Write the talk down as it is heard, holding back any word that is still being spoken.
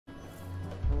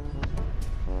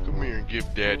and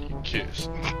give daddy a kiss.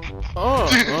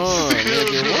 Nigga,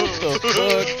 what the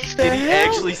fuck? Did he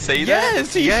actually say that?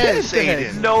 Yes, he said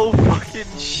that. Aiden. No fucking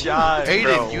shot, Aiden,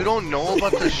 bro. you don't know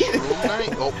about the shroom night?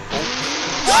 Oh.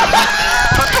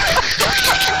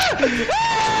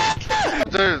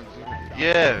 There,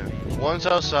 yeah, one's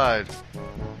outside.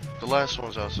 The last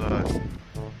one's outside.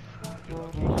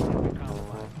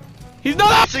 He's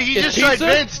not. See, he It's just tried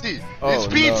pizza? Vincent. It's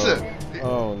pizza. No.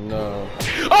 Oh no.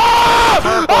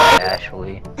 Oh!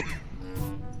 Actually.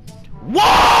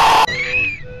 Whoa!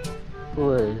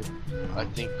 Good. I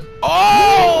think.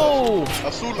 Oh!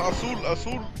 Azul.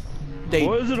 They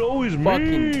Why is it always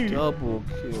fucking me? double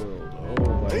killed.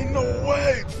 Oh my Ain't no God.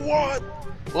 way. What?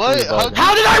 What?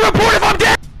 How did I report if I'm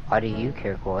dead? Why do you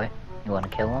care, Koi? You wanna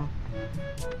kill him?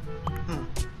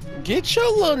 Get your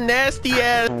little nasty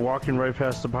ass. We're walking right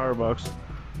past the power box.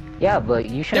 Yeah, but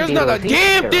you shouldn't There's be not a able to see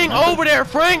damn shit, thing remember? over there,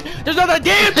 Frank. There's not a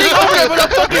damn thing over there but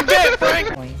a fucking bed, Frank.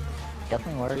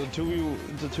 Definitely works. It's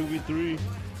a 2v3.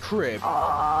 Crib.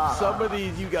 Ah. Some of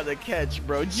these you gotta catch,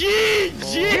 bro.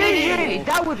 GG.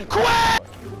 That was Quack!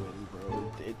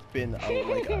 It's been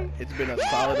it's been a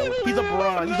solid. He's a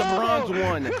bronze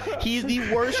one. He's the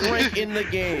worst rank in the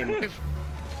game.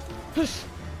 Hush,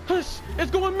 hush. It's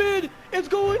going mid. It's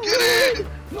going mid.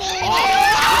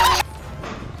 Oh!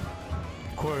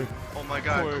 Corey. Oh my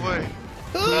God, Clay.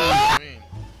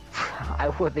 I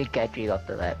wouldn't catch you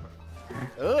after that.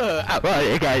 Bro,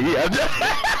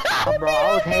 Oh, bro,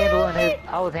 I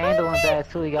was handling that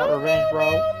till he got revenge,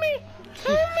 bro.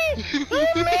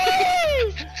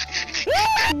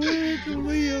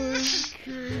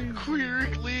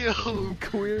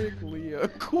 Queer Leo.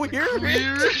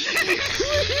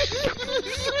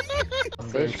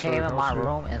 Bitch came in my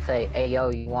room and say, "Hey yo,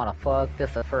 you wanna fuck?" This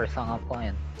is the first song I'm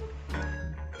playing.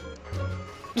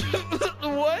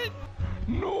 What?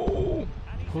 No.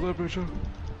 Pull that bitch up.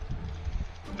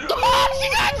 Oh, she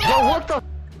got you! Bro, what the?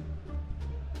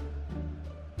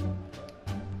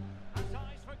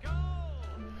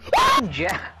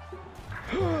 Jack.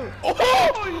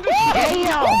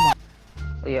 Damn!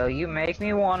 Yo, you make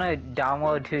me wanna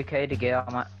download 2K to get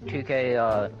on my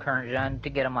 2K current gen to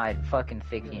get on my fucking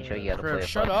 16 show you gotta play.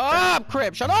 Shut up,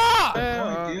 Crip! Shut up!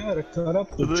 You gotta cut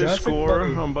up the Did they traffic, score?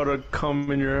 buddy. I'm about to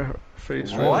come in your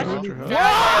face What? right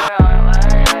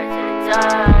now.